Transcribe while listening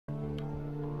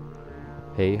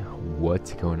Hey,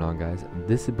 what's going on, guys?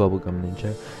 This is Bubblegum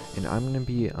Ninja, and I'm gonna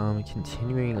be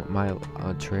continuing my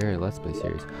Terraria Let's Play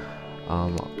series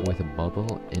with a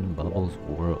Bubble in Bubbles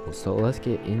world. So let's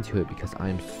get into it because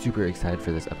I'm super excited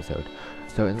for this episode.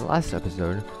 So in the last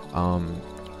episode,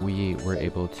 we were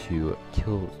able to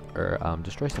kill or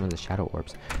destroy some of the shadow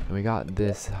orbs, and we got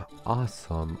this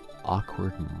awesome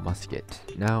awkward musket.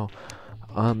 Now,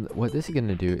 what this is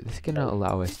gonna do? This is gonna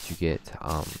allow us to get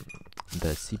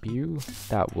the CPU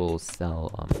that will sell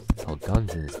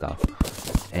guns and stuff,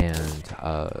 and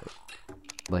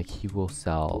like he will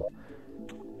sell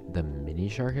the mini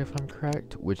shark if I'm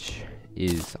correct, which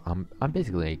is I'm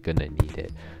basically gonna need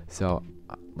it. So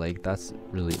like that's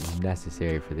really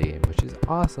necessary for the game, which is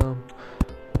awesome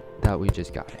that we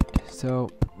just got it. So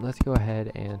let's go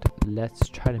ahead and let's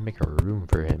try to make a room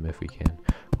for him if we can.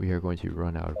 We are going to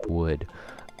run out of wood.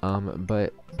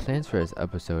 But plans for this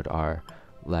episode are,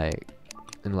 like,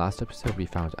 in the last episode we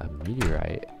found a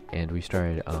meteorite, and we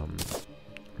started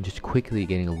just quickly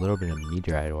getting a little bit of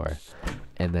meteorite ore,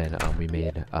 and then we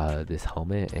made this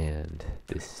helmet and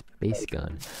this space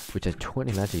gun, which has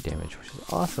 20 magic damage, which is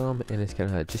awesome, and it's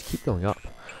gonna just keep going up.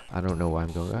 I don't know why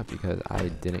I'm going up, because I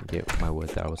didn't get my wood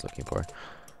that I was looking for.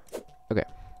 Okay,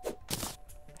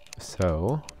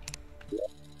 so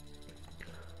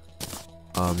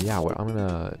yeah, what I'm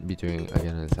gonna be doing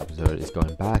again in this episode is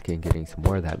going back and getting some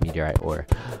more of that meteorite ore,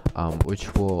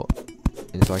 which will,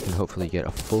 and so I can hopefully get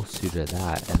a full suit of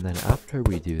that, and then after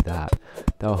we do that,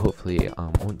 that'll hopefully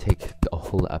won't take a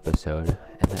whole episode,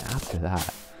 and then after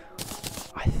that,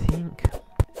 I think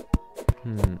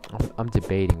I'm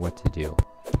debating what to do.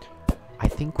 I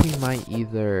think we might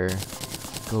either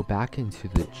go back into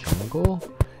the jungle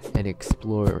and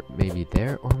explore maybe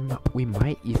there, or we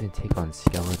might even take on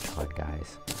Skeletron,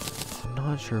 guys. I'm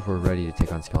not sure if we're ready to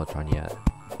take on Skeletron yet.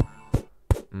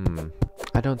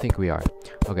 I don't think we are.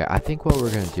 Okay, I think what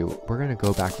we're gonna do, we're gonna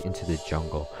go back into the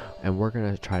jungle, and we're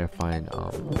gonna try to find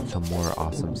some more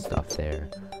awesome stuff there.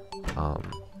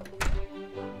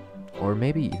 Or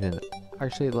maybe even,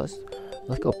 actually, let's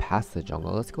go past the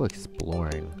jungle. Let's go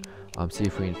exploring. See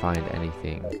if we can find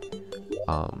anything.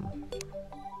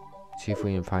 See if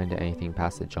we can find anything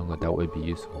past the jungle that would be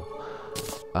useful.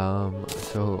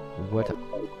 So what?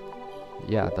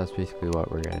 Yeah, that's basically what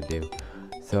we're gonna do.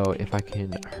 So if I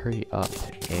can hurry up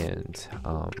and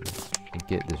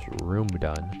get this room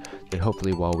done, then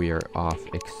hopefully while we are off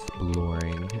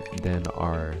exploring, then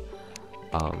our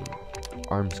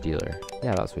arms dealer,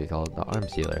 yeah, that's what we call it, the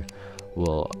arms dealer,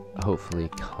 will hopefully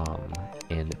come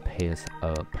and pay us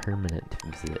a permanent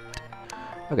visit.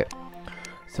 Okay.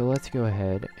 So let's go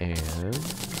ahead and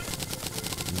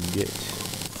get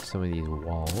some of these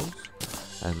walls,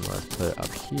 and let's put it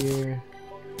up here,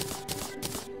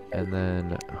 and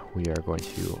then we are going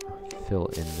to fill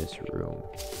in this room.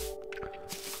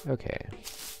 Okay,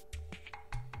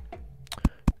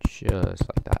 just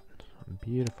like that.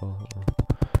 Beautiful.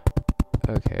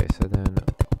 Okay, so then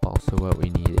also what we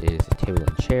need is a table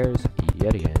and chairs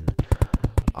yet again,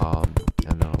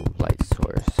 and a light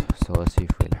source. So let's see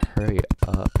if we can hurry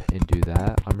up and do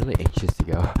that. I'm really anxious to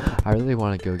go. I really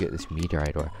want to go get this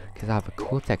meteorite ore because I have a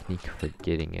cool technique for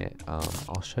getting it.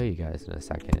 I'll show you guys in a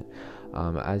second.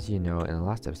 As you know, in the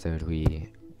last episode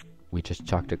we just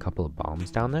chucked a couple of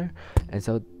bombs down there, and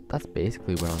so that's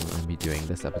basically what I'm going to be doing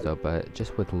this episode, but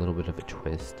just with a little bit of a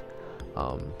twist.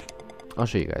 I'll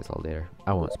show you guys all later.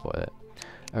 I won't spoil it.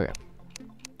 Okay,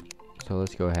 so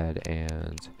let's go ahead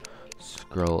and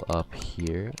scroll up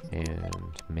here and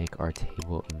make our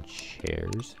table and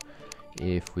chairs,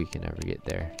 if we can ever get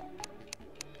there.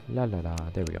 La la la,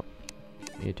 there we go.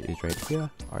 It is right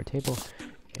here, our table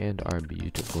and our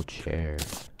beautiful chair.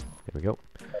 There we go.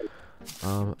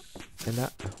 And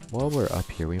that, while we're up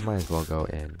here, we might as well go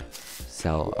and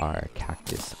sell our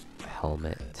cactus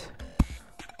helmet,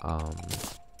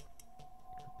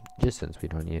 just since we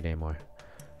don't need it anymore.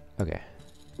 Okay,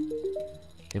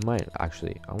 it might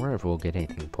actually, I wonder if we'll get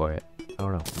anything for it. I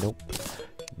don't know. Nope,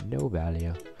 no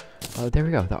value. Oh, there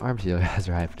we go, the arms dealer has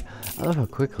arrived. I love how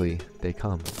quickly they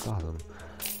come. It's awesome.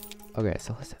 Okay,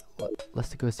 so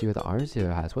let's go see what the arms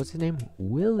dealer has. What's his name?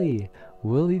 Willie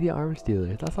the arms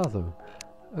dealer. That's awesome.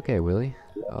 Okay, Willie.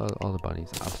 All the bunnies,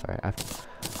 I'm sorry,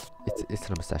 it's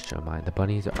an obsession of mine. The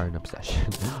bunnies are an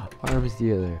obsession. Arms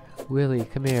dealer, Willie,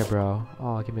 come here, bro.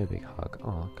 Oh, give me a big hug.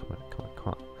 Oh, come on.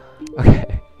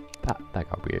 Okay, that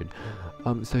got weird.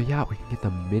 So yeah, we can get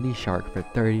the mini shark for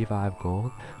 35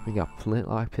 gold. We got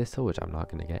flintlock pistol, which I'm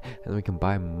not gonna get, and then we can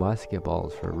buy musket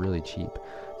balls for really cheap.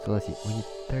 So let's see, we need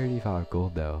 35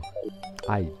 gold though.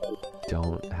 I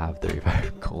don't have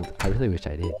 35 gold. I really wish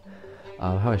I did.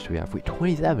 How much do we have? Wait,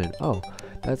 27. Oh,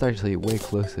 That's actually way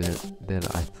closer than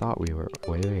I thought we were.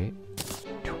 Wait.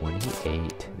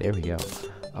 28. There we go.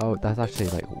 Oh, that's actually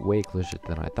like way closer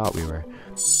than I thought we were.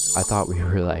 I thought we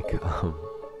were like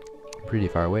pretty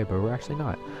far away, but we're actually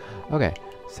not. Okay,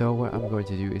 so what I'm going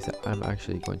to do is I'm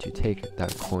actually going to take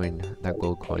that coin, that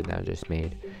gold coin that I just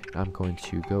made, and I'm going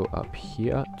to go up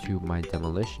here to my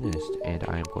demolitionist, and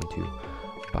I am going to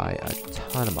buy a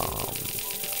ton of bombs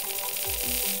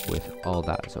with all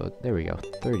that. So there we go,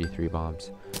 33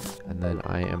 bombs. And then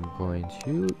I am going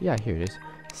to, yeah, here it is,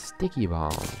 sticky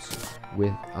bombs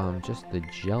with just the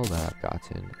gel that I've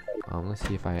gotten. Let's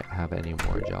see if I have any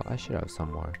more gel. I should have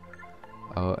some more.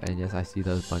 Oh, and yes, I see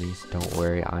those bunnies. Don't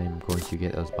worry, I'm going to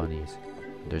get those bunnies.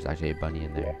 There's actually a bunny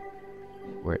in there.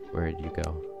 Where did you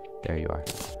go? There you are.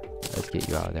 Let's get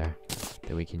you out of there.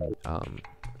 Then we can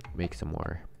make some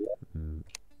more.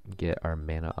 Get our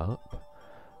mana up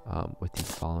with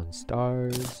these fallen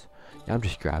stars. Yeah, I'm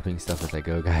just grabbing stuff as I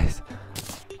go, guys.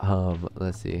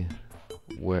 Let's see.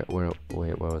 Wait, what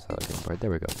was I looking for?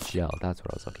 There we go. Gel. That's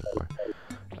what I was looking for.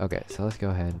 Okay, so let's go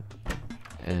ahead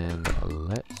and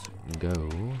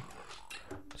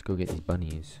let's go get these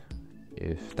bunnies.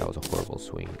 If that was a horrible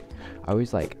swing. I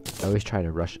always try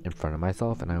to rush in front of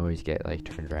myself, and I always get like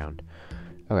turned around.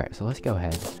 Okay, so let's go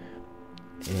ahead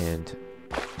and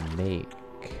make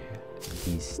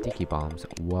these sticky bombs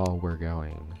while we're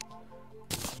going.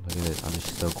 Look at this, I'm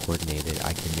just so coordinated.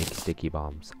 I can make sticky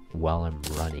bombs while I'm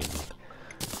running.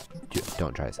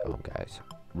 Don't try this at home, guys.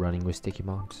 Running with sticky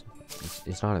bombs,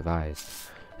 it's not advised.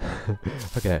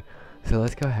 Okay, so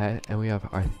let's go ahead, and we have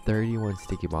our 31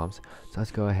 sticky bombs. So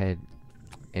let's go ahead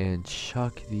and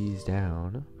chuck these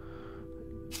down.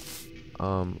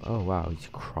 Oh wow, he's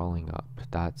crawling up.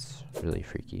 That's really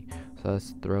freaky. So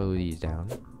let's throw these down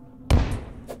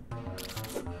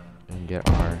and get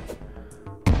our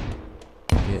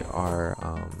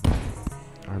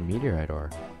meteorite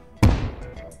ore.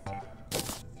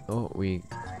 Oh, we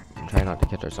try not to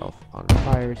catch ourselves on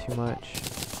fire too much.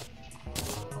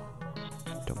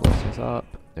 Don't blow us up.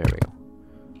 There we go.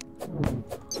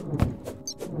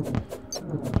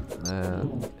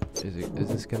 Is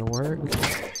this gonna work?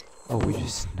 Oh, we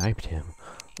just sniped him.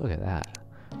 Look at that.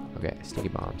 Okay, sticky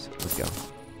bombs. Let's go.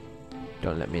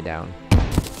 Don't let me down.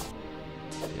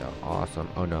 Yeah, awesome.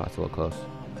 Oh no, that's a little close.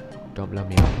 Don't blow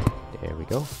me up. There we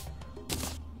go.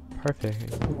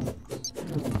 Perfect.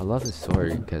 I love this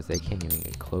sword because they can't even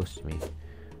get close to me.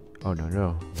 Oh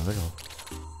no.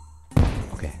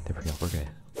 Okay, there we go. We're good.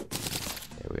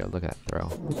 There we go. Look at that throw.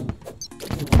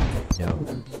 No.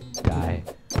 Die.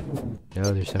 No,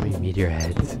 there's so many meteor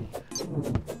heads.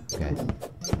 Okay.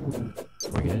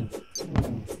 We're good.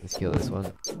 Let's kill this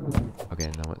one.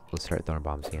 Okay, now let's start throwing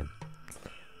bombs again.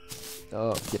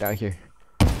 Oh, get out of here.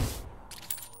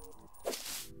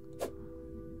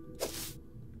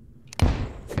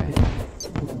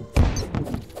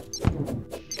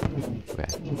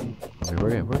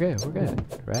 Okay, we're good,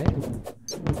 right?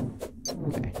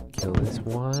 Okay, kill this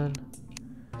one.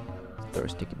 Throw a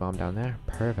sticky bomb down there.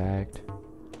 Perfect.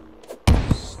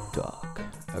 Stuck.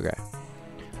 Okay.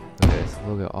 Look at this.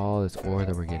 Look at all this ore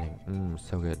that we're getting.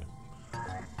 So good.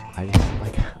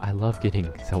 I love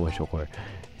getting so much ore.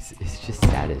 It's just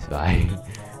satisfying.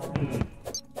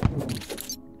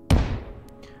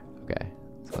 Okay,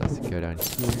 so let's go down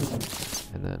here,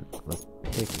 and then let's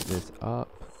pick this up.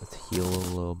 Let's heal a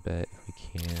little bit if we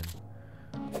can.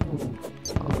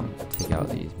 Take out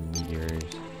these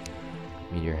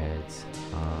meteor heads.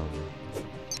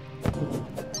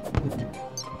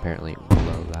 Apparently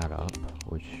blow that up,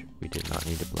 which we did not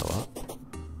need to blow up.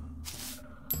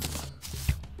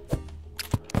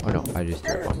 Oh no, I just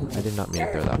threw a bomb. I did not mean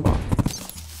to throw that bomb.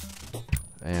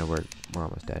 And we're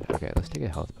almost dead. Okay, let's take a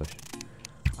health potion.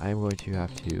 I am going to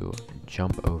have to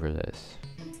jump over this.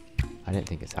 I didn't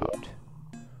think it's out.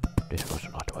 This was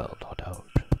not well thought out.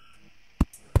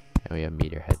 And we have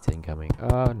meteor heads incoming.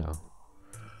 Oh no.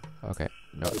 Okay,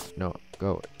 no,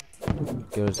 go.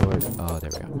 Get a sword. Oh,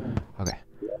 there we go. Okay,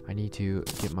 I need to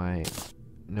get my.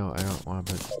 No, I don't want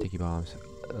to put sticky bombs.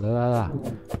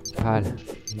 God,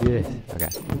 do this. Okay,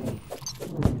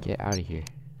 get out of here.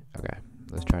 Okay,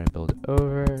 let's try to build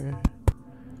over,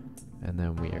 and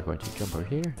then we are going to jump over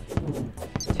here.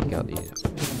 Take out these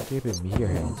stupid meteor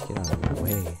heads. Get out of my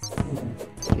way.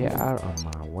 Get out of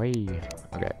my way.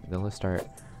 Okay, then let's start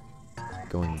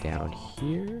going down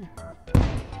here,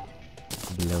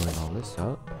 blowing all this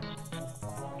up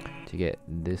to get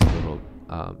this little,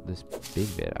 this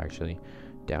big bit actually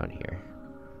down here.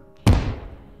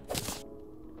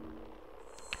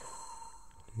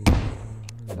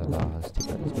 Let's take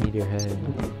out this meteor head.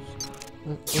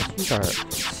 Let's use our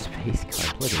space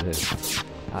card. Look at this.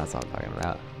 That's what I'm talking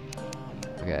about.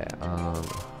 Okay,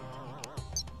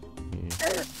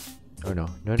 oh no,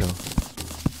 no, no.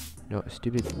 No,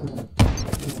 stupid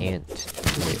ant.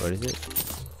 Wait, what is it?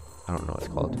 I don't know what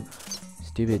it's called.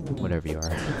 Stupid, whatever you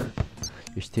are.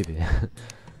 You're stupid.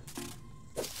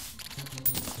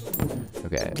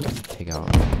 Okay, let's take out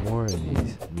more of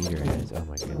these meteorites. Oh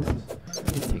my goodness.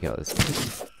 Take out this.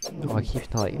 Oh, I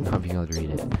keep not being able to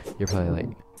read it. You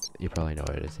probably know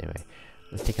what it is anyway.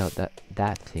 Let's take out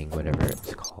that thing, whatever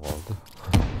it's called.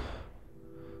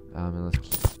 And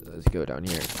let's go down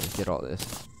here and get all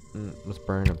this. Let's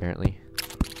burn apparently.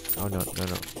 Oh no, no,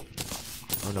 no.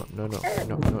 Oh no, no, no,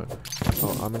 no, no.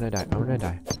 Oh, I'm gonna die. I'm gonna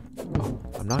die. Oh,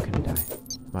 I'm not gonna die.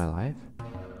 Am I alive?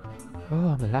 Oh,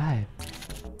 I'm alive.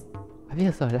 I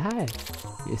feel so alive.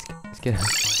 Let's get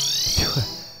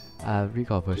a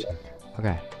recall potion.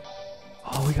 Okay.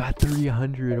 Oh, we got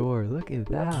 300 ore. Look at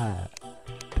that.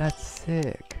 That's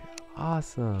sick.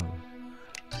 Awesome.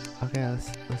 Okay,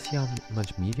 let's see how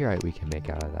much meteorite we can make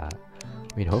out of that.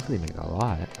 I mean, hopefully make a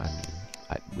lot. I mean,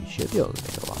 we should be able to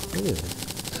make a lot. Look at this.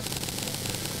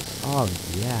 Oh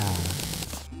yeah.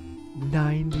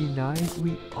 99.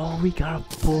 We got a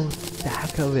full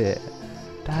stack of it.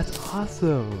 That's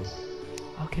awesome.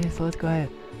 Okay, so let's go ahead.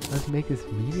 Let's make this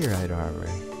meteorite armor.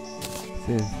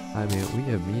 Since, I mean, we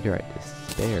have meteorite to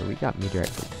spare. We got meteorite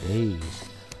for days.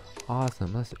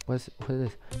 Awesome. What is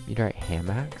this? Meteorite ham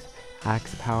axe?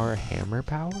 Axe power, hammer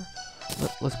power?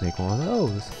 Let's make one of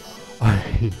those.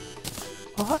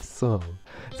 Awesome.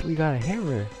 So we got a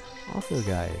hammer. Also,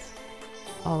 guys.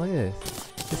 Oh, look at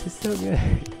this. This is so good.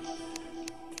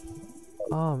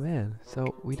 Oh man,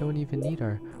 so we don't even need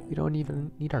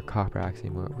our copper axe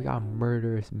anymore. We got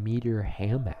murderous meteor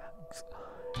ham axe.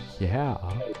 Yeah,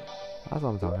 that's what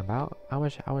I'm talking about. How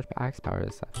much axe power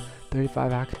is that?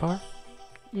 35 axe power?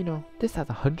 You know, this has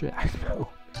 100 axe power.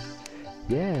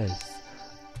 Yes.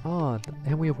 Oh,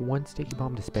 and we have one sticky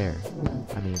bomb to spare.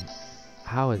 I mean,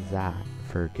 how is that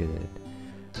for good?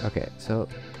 Okay, so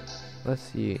let's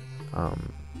see.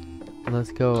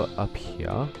 Let's go up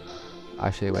here.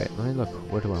 Actually, wait, let me look.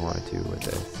 What do I want to do with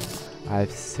this? I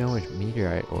have so much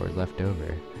meteorite ore left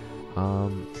over. I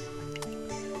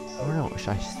don't know. Should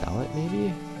I sell it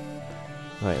maybe?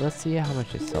 Alright, let's see how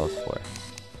much it sells for.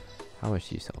 How much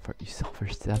do you sell for? You sell for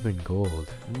 7 gold.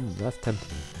 That's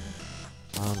tempting.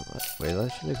 Wait,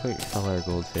 let's really quick sell our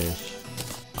goldfish.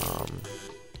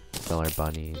 Sell our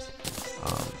bunnies.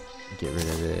 Get rid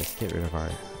of this. Get rid of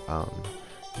our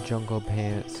jungle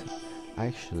pants. I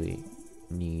actually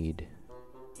need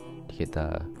to get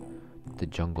the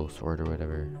jungle sword or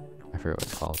whatever. I forget what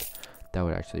it's called. That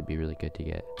would actually be really good to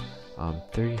get.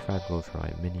 35 gold for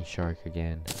my mini shark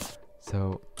again.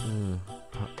 So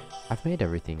I've made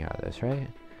everything out of this, right?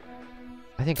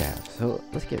 I think I have. So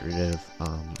let's get rid of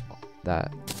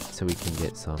that so we can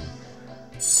get some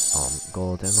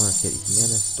gold, and let's get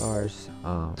mana stars.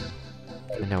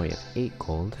 And now we have 8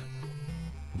 gold.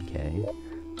 Okay.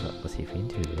 Let's see if we can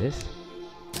do this.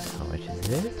 How much is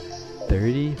this?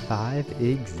 35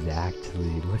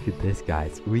 exactly. Look at this,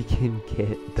 guys. We can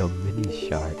get the mini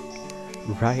shark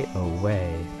right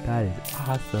away. That is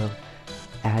awesome.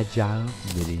 Agile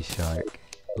mini shark.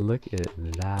 Look at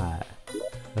that.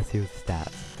 Let's see what the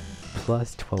stats.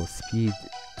 Plus 12 speed,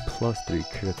 plus 3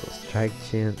 critical strike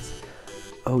chance.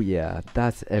 Oh yeah,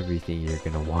 that's everything you're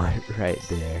gonna want right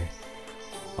there.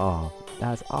 Oh,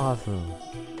 that's awesome.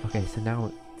 Okay, so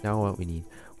now what we need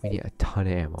a ton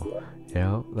of ammo. You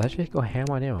know, let's just go ham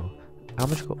on ammo.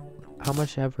 How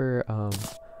much ever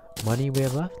money we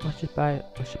have left? Let's just buy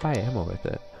ammo with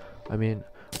it. I mean,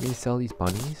 we can sell these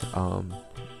bunnies.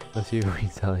 Let's see if we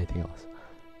can sell anything else,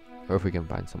 or if we can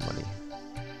find some money.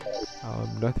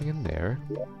 Nothing in there.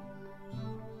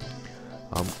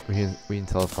 We can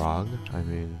sell a frog. I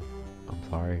mean, I'm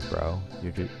sorry, bro.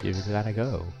 You just gotta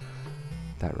go.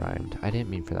 That rhymed. I didn't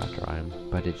mean for that to rhyme,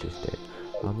 but it just did.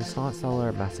 Let's not sell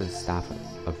our massive staff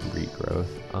of regrowth.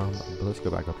 But let's go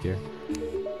back up here.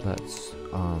 Let's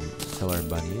sell our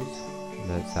bunnies.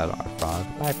 Let's sell our frog.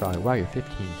 Bye, frog. Wow, you're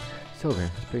 15 silver.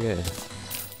 That's pretty good.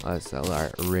 Let's sell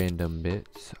our random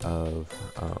bits of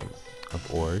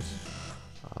ores.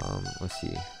 Let's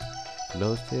see.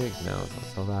 Glow stick? No, let's not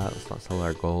sell that. Let's not sell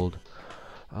our gold.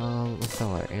 Let's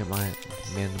sell our antlion,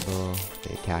 mandible,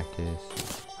 a cactus,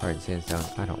 hard sandstone.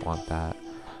 I don't want that.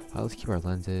 Let's keep our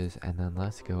lenses, and then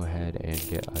let's go ahead and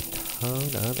get a ton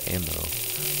of ammo.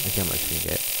 Let's see how much we can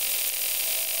get.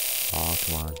 Oh,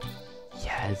 come on.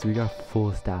 Yes, we got a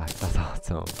full stack. That's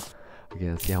awesome. Okay,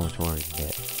 let's see how much more we can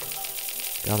get.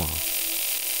 Come on.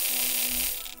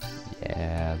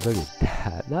 Yeah, look at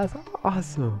that. That's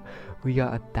awesome. We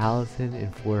got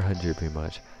 1,400 pretty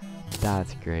much.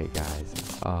 That's great,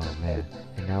 guys. Oh man.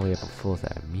 And now we have a full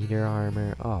set of meteor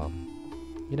armor. Oh,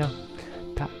 you know,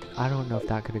 that, I don't know if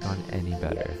that could have gone any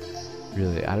better.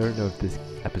 Really, I don't know if this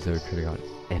episode could have gone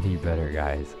any better,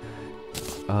 guys.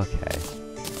 Okay.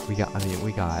 We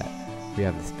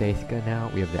have the space gun now,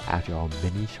 we have the agile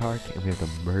mini shark, and we have the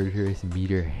murderous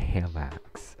meteor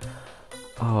hamax.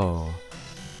 Oh.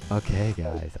 Okay,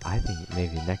 guys. I think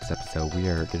maybe next episode we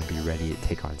are going to be ready to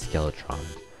take on Skeletron.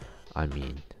 I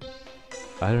mean,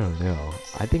 I don't know.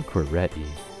 I think we're ready.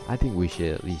 I think we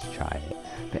should at least try it.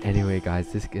 But anyway,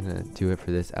 guys, this is gonna do it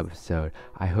for this episode.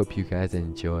 I hope you guys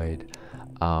enjoyed.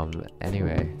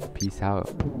 Anyway, peace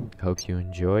out. Hope you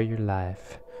enjoy your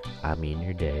life. I mean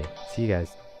your day. See you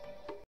guys.